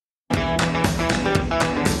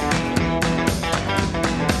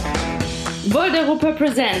Volt Europa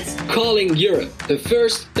presents Calling Europe, the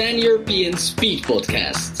first pan-European speed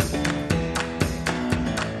podcast.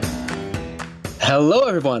 Hello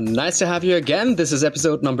everyone, nice to have you again. This is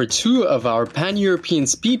episode number 2 of our Pan-European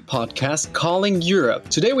Speed podcast, Calling Europe.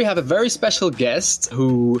 Today we have a very special guest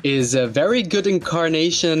who is a very good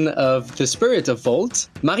incarnation of the spirit of Volt.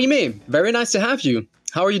 Marie-Mé, very nice to have you.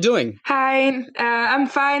 How are you doing? Hi, I'm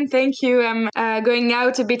fine, thank you. I'm going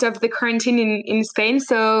out a bit of the quarantine in Spain,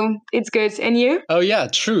 so it's good. And you? Oh yeah,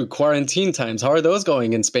 true. Quarantine times. How are those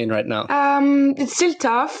going in Spain right now? It's still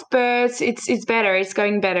tough, but it's better. It's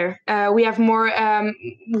going better. We have more.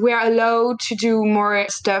 We are allowed to do more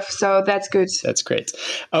stuff, so that's good. That's great.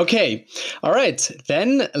 Okay, all right.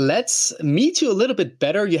 Then let's meet you a little bit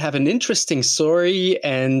better. You have an interesting story,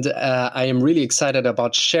 and I am really excited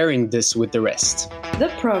about sharing this with the rest. The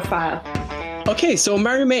Profile. Okay, so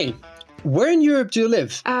Marie-Mé, where in Europe do you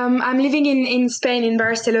live? I'm living in Spain, in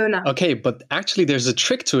Barcelona. Okay, but actually there's a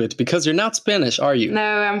trick to it because you're not Spanish, are you? No,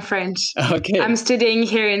 I'm French. Okay. I'm studying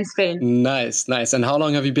here in Spain. Nice. And how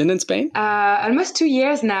long have you been in Spain? Almost 2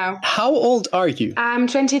 years now. How old are you? I'm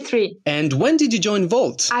 23. And when did you join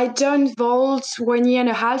Volt? I joined Volt 1 year and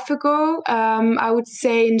a half ago. I would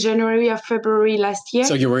say in January or February last year.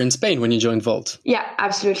 So you were in Spain when you joined Volt? Yeah,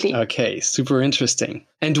 absolutely. Okay, super interesting.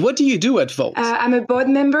 And what do you do at Volt? I'm a board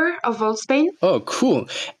member of Volt Spain. Oh, cool.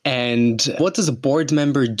 And what does a board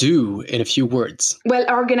member do in a few words? Well,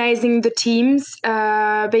 organizing the teams,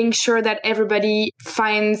 being sure that everybody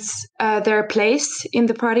finds their place in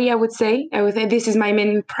the party, I would say. This is my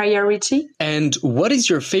main priority. And what is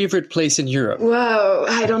your favorite place in Europe? Whoa,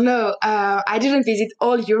 I don't know. I didn't visit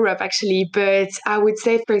all Europe, actually, but I would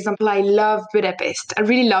say, for example, I love Budapest. I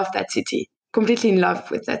really love that city. Completely in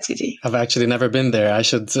love with that city. I've actually never been there. I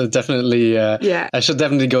should definitely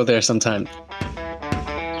go there sometime.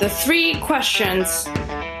 The 3 questions.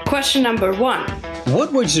 Question number 1.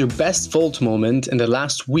 What was your best Volt moment in the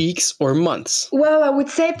last weeks or months? Well, I would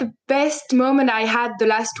say the best moment I had the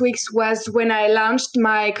last weeks was when I launched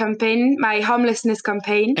my campaign, my homelessness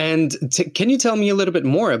campaign. And can you tell me a little bit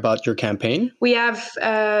more about your campaign? We have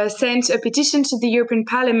sent a petition to the European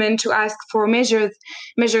Parliament to ask for measures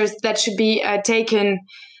that should be taken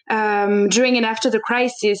during and after the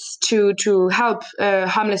crisis to help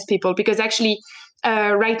homeless people. Because actually,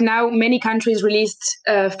 right now, many countries released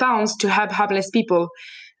funds to help homeless people,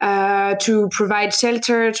 to provide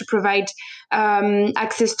shelter, to provide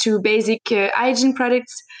access to basic hygiene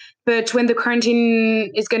products. But when the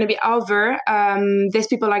quarantine is going to be over, these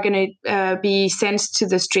people are going to be sent to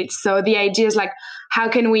the streets. So the idea is like, how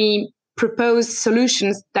can we propose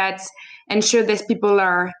solutions that ensure these people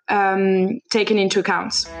are taken into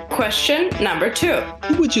account? Question number 2.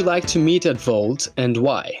 Who would you like to meet at Volt and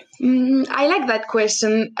why? I like that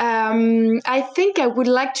question. I think I would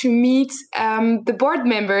like to meet the board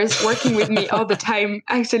members working with me all the time.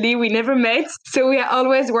 Actually, we never met. So we are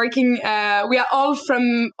always working. We are all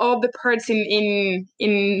from all the parts in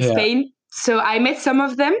Spain. So I met some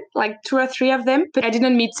of them, like 2 or 3 of them, but I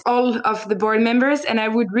didn't meet all of the board members. And I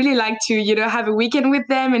would really like to, have a weekend with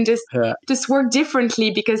them and just work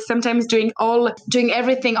differently, because sometimes doing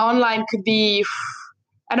everything online could be,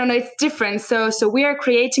 I don't know, it's different. So we are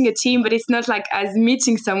creating a team, but it's not like as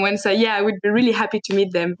meeting someone. So yeah, I would be really happy to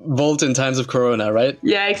meet them. Volt in times of Corona, right?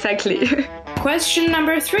 Yeah, exactly. Question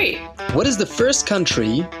number 3. What is the first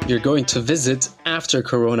country you're going to visit after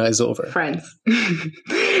Corona is over? France.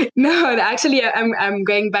 No, actually, I'm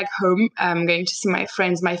going back home. I'm going to see my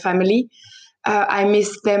friends, my family. I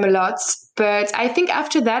miss them a lot. But I think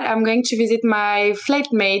after that, I'm going to visit my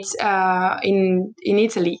flatmates in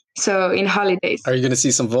Italy. So in holidays. Are you going to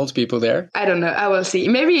see some Volt people there? I don't know. I will see.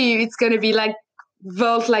 Maybe it's going to be like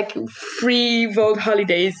Volt, like free Volt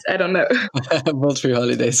holidays. I don't know. Volt free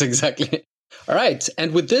holidays, exactly. All right.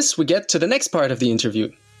 And with this, we get to the next part of the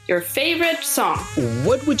interview. Your favorite song.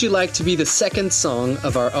 What would you like to be the second song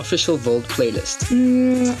of our official Volt playlist?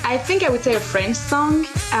 I think I would say a French song.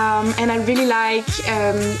 And I really like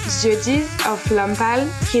Jeudis of Lampal.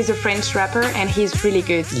 He's a French rapper and he's really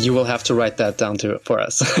good. You will have to write that down for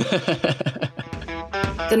us.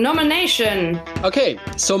 The nomination. Okay,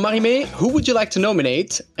 so Marie-Mé, who would you like to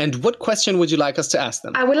nominate and what question would you like us to ask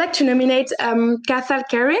them? I would like to nominate Cathal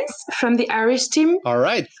Kerins from the Irish team. All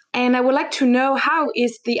right. And I would like to know, how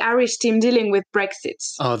is the Irish team dealing with Brexit?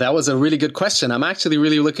 Oh, that was a really good question. I'm actually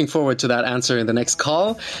really looking forward to that answer in the next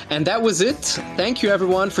call. And that was it. Thank you,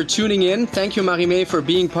 everyone, for tuning in. Thank you, Marie-Mé, for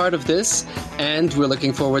being part of this. And we're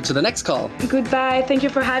looking forward to the next call. Goodbye. Thank you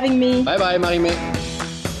for having me. Bye-bye, Marie-Mé.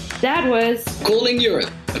 That was Calling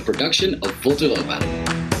Europe, a production of Volt Europa.